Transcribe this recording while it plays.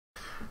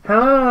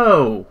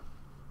Hello!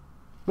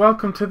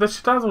 Welcome to the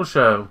Shdazzle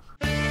Show.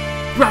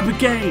 Grab a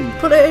game!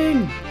 Put it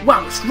in!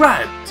 Wow, it's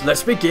rad!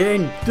 Let's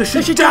begin! The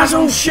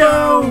Shdazzle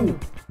Show!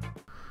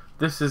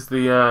 This is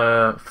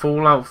the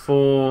Fallout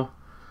 4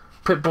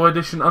 Pip-Boy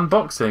Edition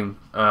unboxing.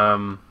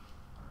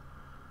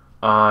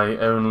 I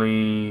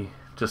only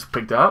just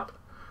picked it up,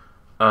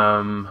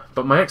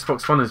 but my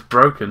Xbox One is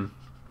broken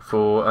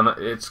and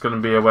it's going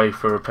to be away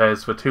for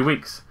repairs for 2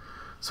 weeks.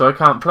 So I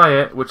can't play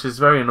it, which is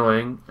very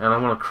annoying, and I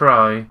want to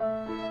cry.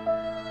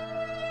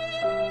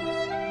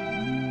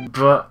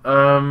 But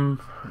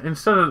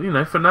instead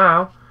of, for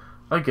now,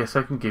 I guess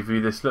I can give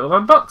you this little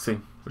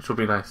unboxing, which will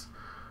be nice.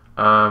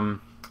 And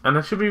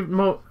there should be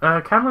more.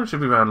 Cameron should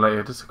be around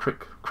later. Just a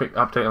quick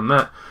update on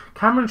that.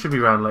 Cameron should be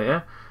around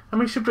later, and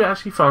we should be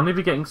actually finally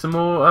be getting some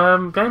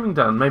more gaming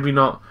done. Maybe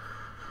not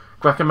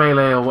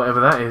Guacamole or whatever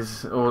that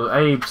is, or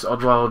Abe's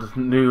Oddworld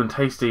New and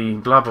Tasty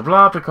blah blah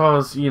blah,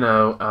 because the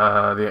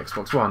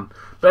Xbox One.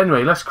 But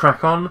anyway, let's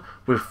crack on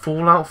with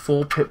Fallout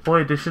 4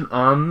 Pip-Boy Edition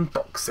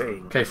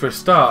unboxing. Okay, for a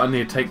start, I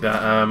need to take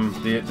that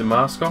the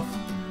mask off.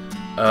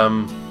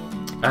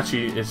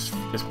 Actually, it's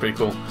pretty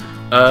cool.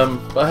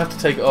 But I have to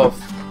take it off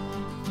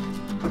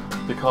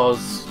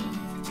because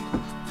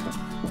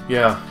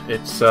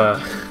it's I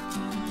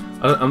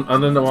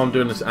don't know why I'm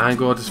doing this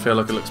angle. I just feel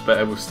like it looks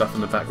better with stuff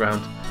in the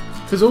background.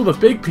 Because all the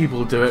big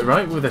people do it,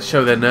 right? Where they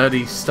show their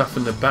nerdy stuff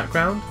in the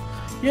background.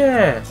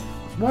 Yeah.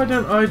 Why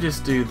don't I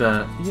just do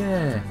that?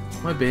 Yeah.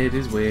 My beard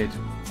is weird.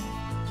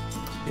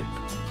 Yep.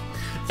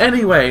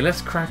 Anyway, let's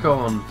crack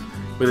on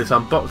with this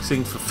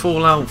unboxing for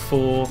Fallout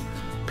 4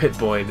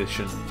 Pip-Boy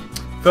Edition.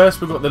 First,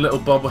 we've got the little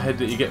bobblehead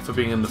that you get for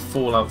being in the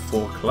Fallout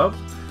 4 Club,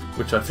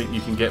 which I think you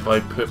can get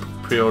by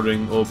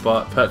pre-ordering or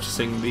by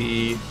purchasing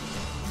the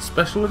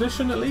Special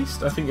Edition at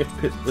least. I think you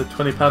have to put the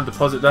 £20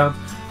 deposit down.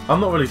 I'm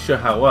not really sure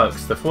how it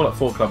works. The Fallout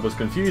 4 Club was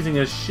confusing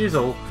as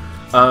shizzle.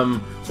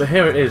 But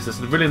here it is. It's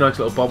a really nice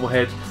little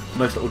bobblehead.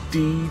 Nice little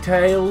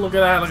detail. Look at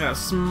that. Look at that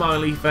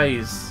smiley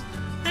face.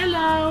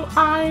 Hello,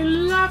 I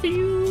love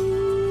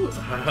you.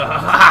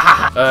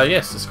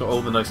 Yes, it's got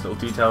all the nice little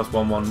details.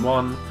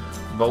 111,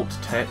 Vault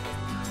Tech,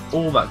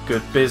 all that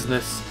good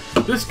business.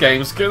 This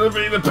game's gonna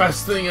be the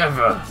best thing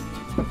ever.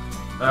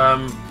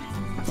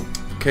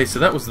 Okay, so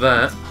that was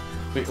that.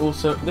 We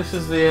also this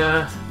is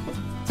the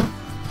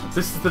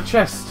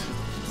chest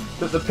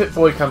that the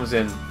Pip-Boy comes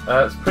in.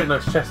 It's a pretty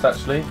nice chest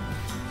actually.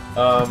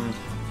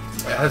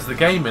 It has the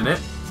game in it,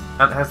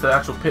 and it has the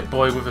actual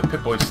Pip-Boy with a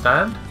Pip-Boy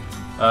stand,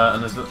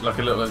 and there's like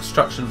a little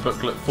instruction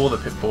booklet for the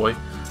Pip-Boy.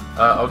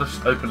 I'll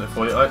just open it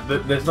for you.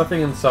 There's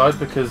nothing inside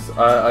because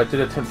I did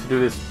attempt to do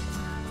this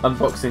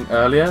unboxing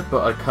earlier,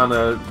 but I kind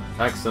of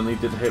accidentally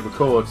did hit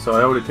record, so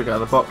I already took it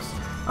out of the box.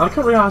 And I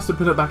can't really ask to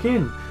put it back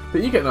in,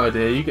 but you get an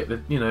idea. You get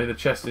the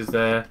chest is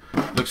there.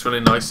 Looks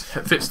really nice.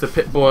 It fits the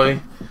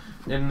Pip-Boy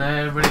in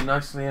there really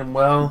nicely and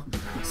well.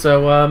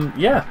 So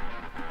yeah.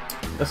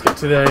 Let's get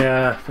to the.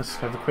 Let's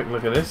have a quick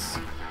look at this.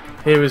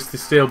 Here is the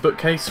steel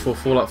bookcase for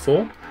Fallout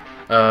 4,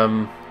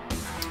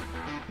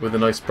 with a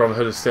nice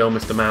Brotherhood of Steel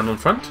Mr. Man on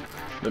front.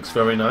 Looks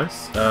very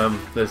nice.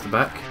 There's the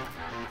back.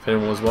 If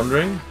anyone was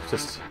wondering,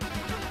 just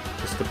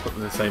to put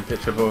the same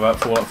picture about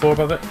Fallout 4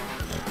 above it.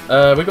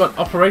 We've got an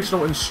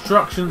operational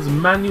instructions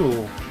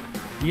manual.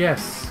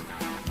 Yes,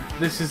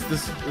 this is the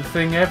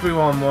thing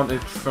everyone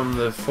wanted from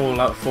the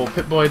Fallout 4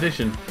 Pip-Boy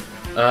Edition.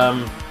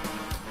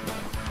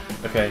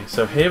 Okay,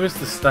 so here is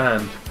the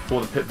stand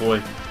for the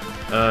Pip-Boy.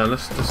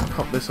 Let's just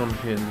pop this on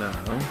here now.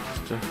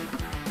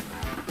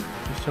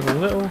 Just have a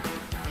little.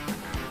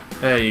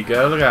 There you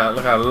go. Look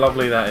how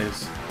lovely that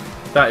is.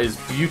 That is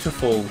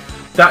beautiful.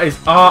 That is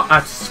art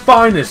at its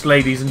finest,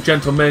 ladies and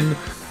gentlemen.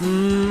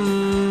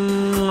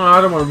 I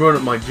don't want to ruin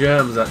up my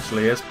germs.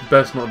 Actually, it's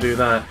best not do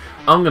that.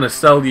 I'm gonna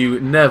sell you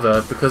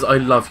never because I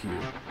love you.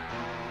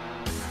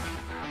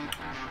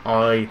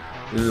 I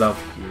love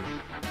you.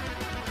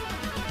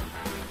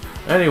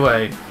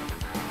 Anyway.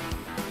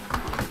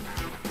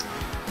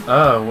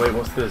 Oh, wait,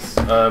 what's this?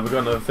 We got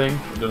another thing.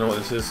 I don't know what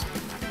this is.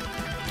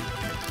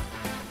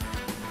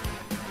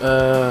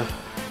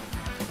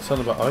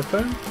 Something about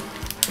iPhone?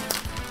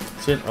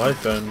 See an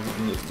iPhone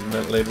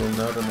label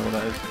now, I don't know what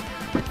that is.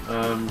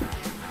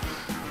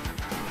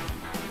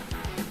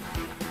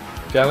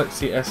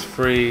 Galaxy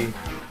S3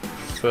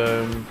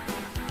 phone.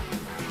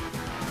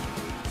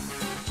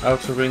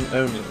 Outer ring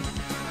only.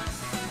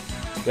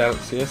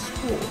 Galaxy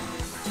S4.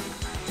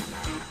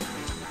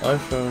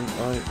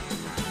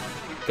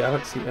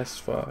 Galaxy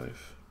S5.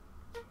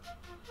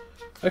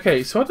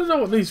 Okay, so I don't know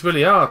what these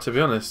really are, to be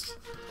honest.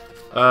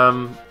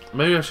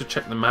 Maybe I should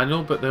check the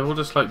manual, but they're all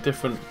just like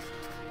different.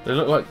 They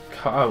look like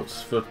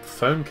cutouts for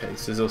phone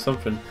cases or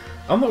something.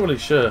 I'm not really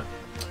sure.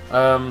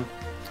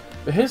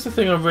 But here's the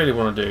thing I really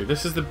want to do.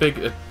 This is the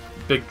big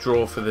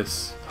draw for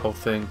this whole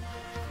thing.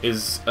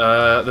 Is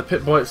the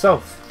Pip-Boy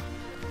itself.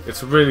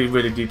 It's really,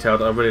 really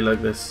detailed. I really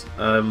like this.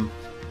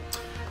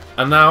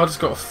 And now I just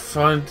got to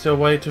find a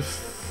way to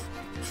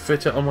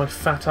fit it on my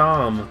fat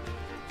arm.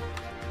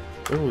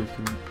 Oh, you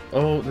can.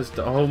 Oh, there's.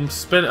 Oh, I'm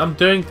spinning. I'm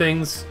doing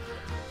things.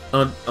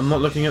 I'm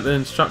not looking at the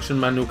instruction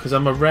manual because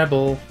I'm a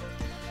rebel.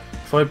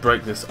 If I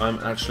break this, I'm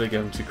actually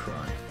going to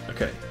cry.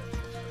 Okay.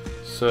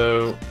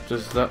 So,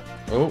 does that...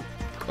 Oh,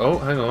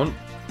 hang on.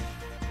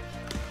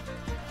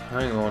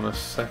 Hang on a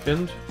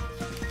second.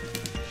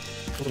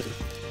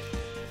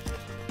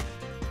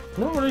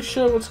 Not really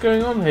sure what's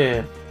going on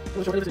here.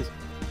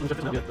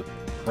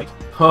 Wait.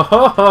 Ho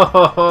ho ho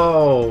ho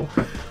ho!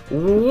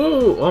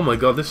 Whoa! Oh my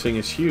god, this thing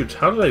is huge.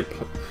 How do they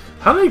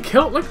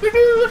kill? Look at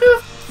the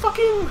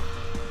fucking.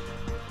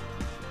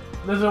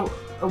 There's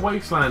a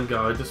wasteland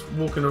guy just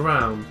walking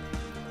around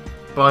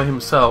by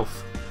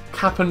himself,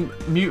 capping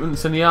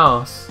mutants in the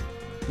arse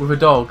with a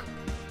dog,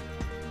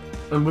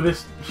 and with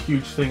this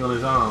huge thing on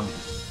his arm.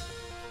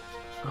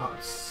 God,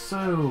 it's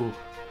so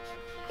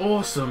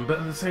awesome, but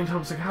at the same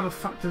time, it's like,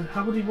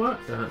 how would he work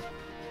that?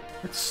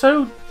 It's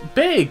so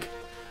big,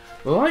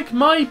 like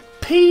my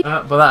pee.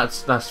 But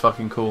that's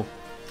fucking cool.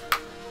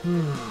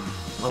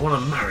 I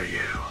want to marry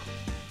you.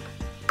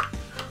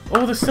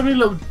 Oh, there's so many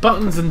little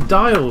buttons and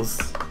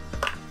dials.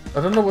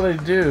 I don't know what they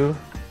do.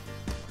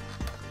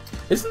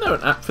 Isn't there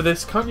an app for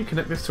this? Can't you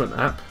connect this to an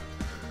app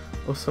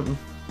or something?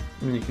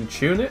 I mean, you can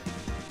tune it.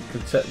 You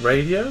can set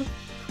radio.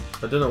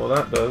 I don't know what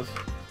that does.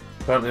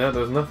 Apparently, that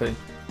does nothing.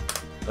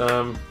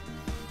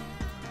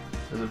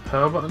 There's a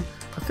power button.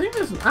 I think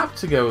there's an app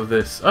to go with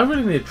this. I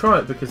really need to try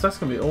it because that's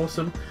going to be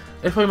awesome.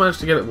 If I manage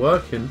to get it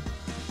working,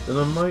 then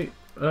I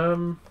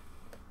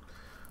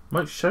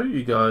might show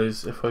you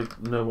guys if I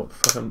know what the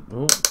fuck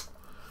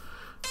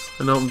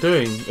I know what I'm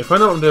doing. If I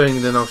know what I'm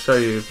doing, then I'll show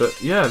you.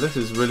 But yeah, this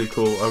is really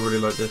cool. I really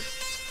like this.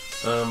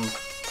 Not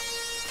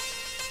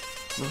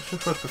sure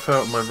if I prefer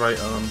it on my right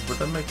arm. Would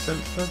that make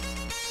sense though?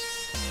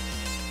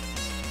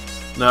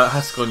 No, it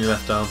has to go on your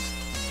left arm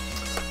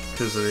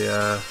because of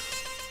the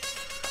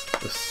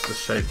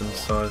shape and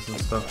size and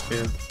stuff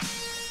here.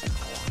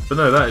 But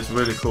no, that is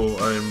really cool.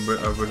 I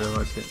really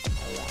like it.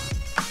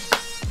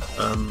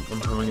 I'm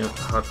having a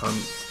hard time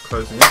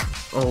closing it.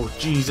 Oh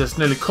Jesus!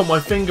 Nearly caught my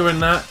finger in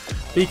that.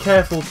 Be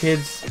careful,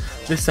 kids.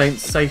 This ain't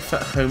safe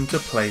at home to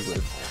play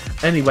with.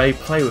 Anyway,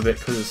 play with it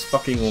because it's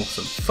fucking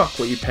awesome. Fuck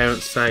what your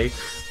parents say.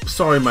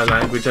 Sorry, my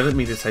language. I didn't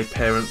mean to say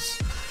parents.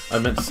 I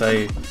meant to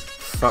say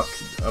fuck.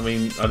 I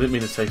didn't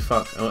mean to say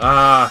fuck.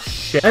 Ah,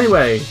 shit.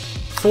 Anyway,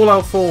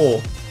 Fallout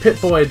 4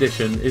 Pip-Boy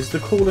edition is the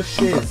coolest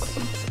shiz.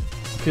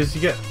 Because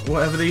you get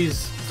whatever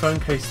these phone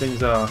case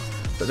things are,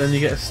 but then you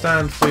get a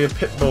stand for your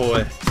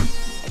Pip-Boy.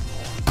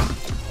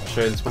 I'll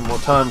show you this one more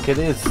time,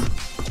 kiddies.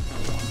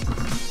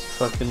 If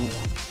I can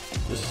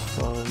just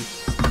find...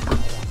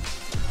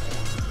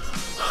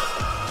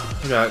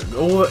 Look at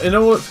that. In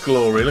all its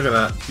glory, look at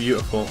that.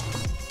 Beautiful.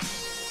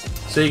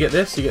 So you get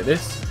this, you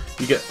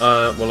get,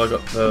 well, I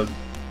got the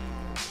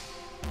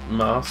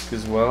mask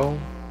as well,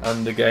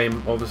 and the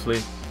game,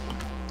 obviously.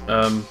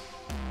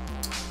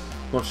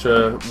 Not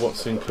sure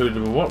what's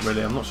included with what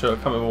really. I'm not sure. I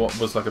can't remember what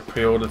was like a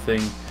pre-order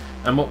thing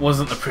and what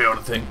wasn't a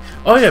pre-order thing.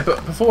 Oh yeah,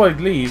 but before I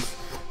leave,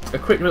 a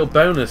quick little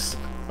bonus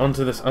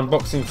onto this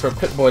unboxing for a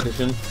Pip-Boy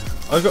edition.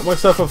 I got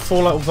myself a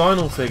Fallout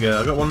vinyl figure.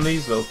 I got one of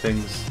these little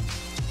things.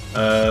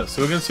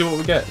 So we're gonna see what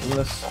we get, and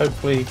let's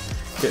hopefully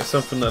get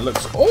something that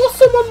looks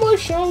awesome on my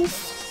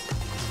shelf.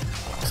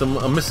 So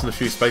I'm missing a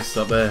few spaces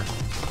up there.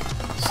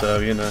 So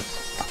you know.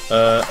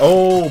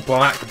 Oh,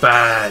 black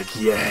bag,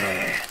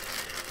 yeah.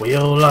 We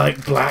all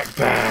like black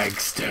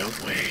bags,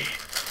 don't we?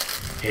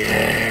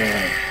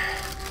 Yeah.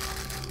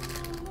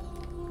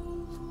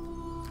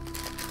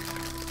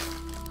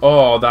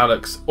 Oh, that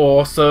looks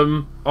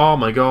awesome. Oh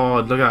my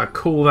god, look how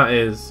cool that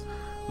is.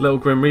 Little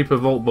Grim Reaper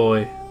Vault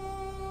Boy.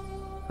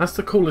 That's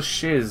the coolest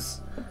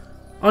shiz.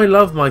 I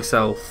love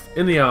myself.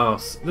 In the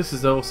arse. This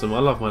is awesome. I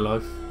love my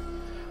life.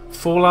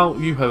 Fallout,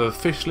 you have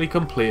officially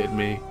completed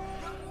me.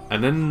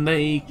 And then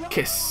they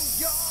kiss.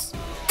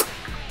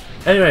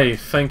 Anyway,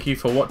 thank you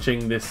for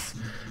watching this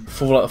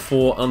Fallout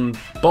 4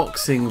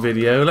 unboxing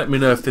video. Let me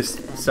know if this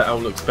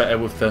setup looks better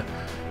with the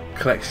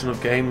collection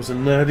of games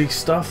and nerdy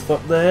stuff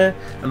up there,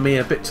 and me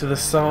a bit to the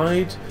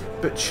side,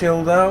 a bit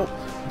chilled out.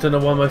 Don't know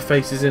why my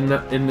face is in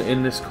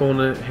this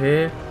corner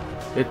here.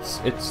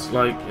 It's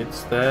like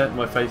it's there.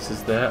 My face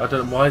is there. I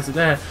don't know why is it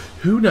there.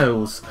 Who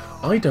knows?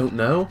 I don't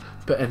know.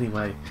 But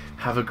anyway,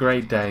 have a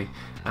great day,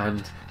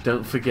 and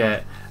don't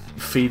forget,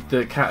 feed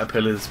the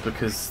caterpillars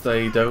because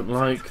they don't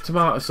like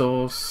tomato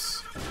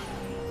sauce.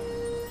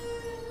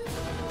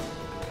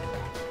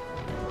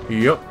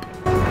 Yup.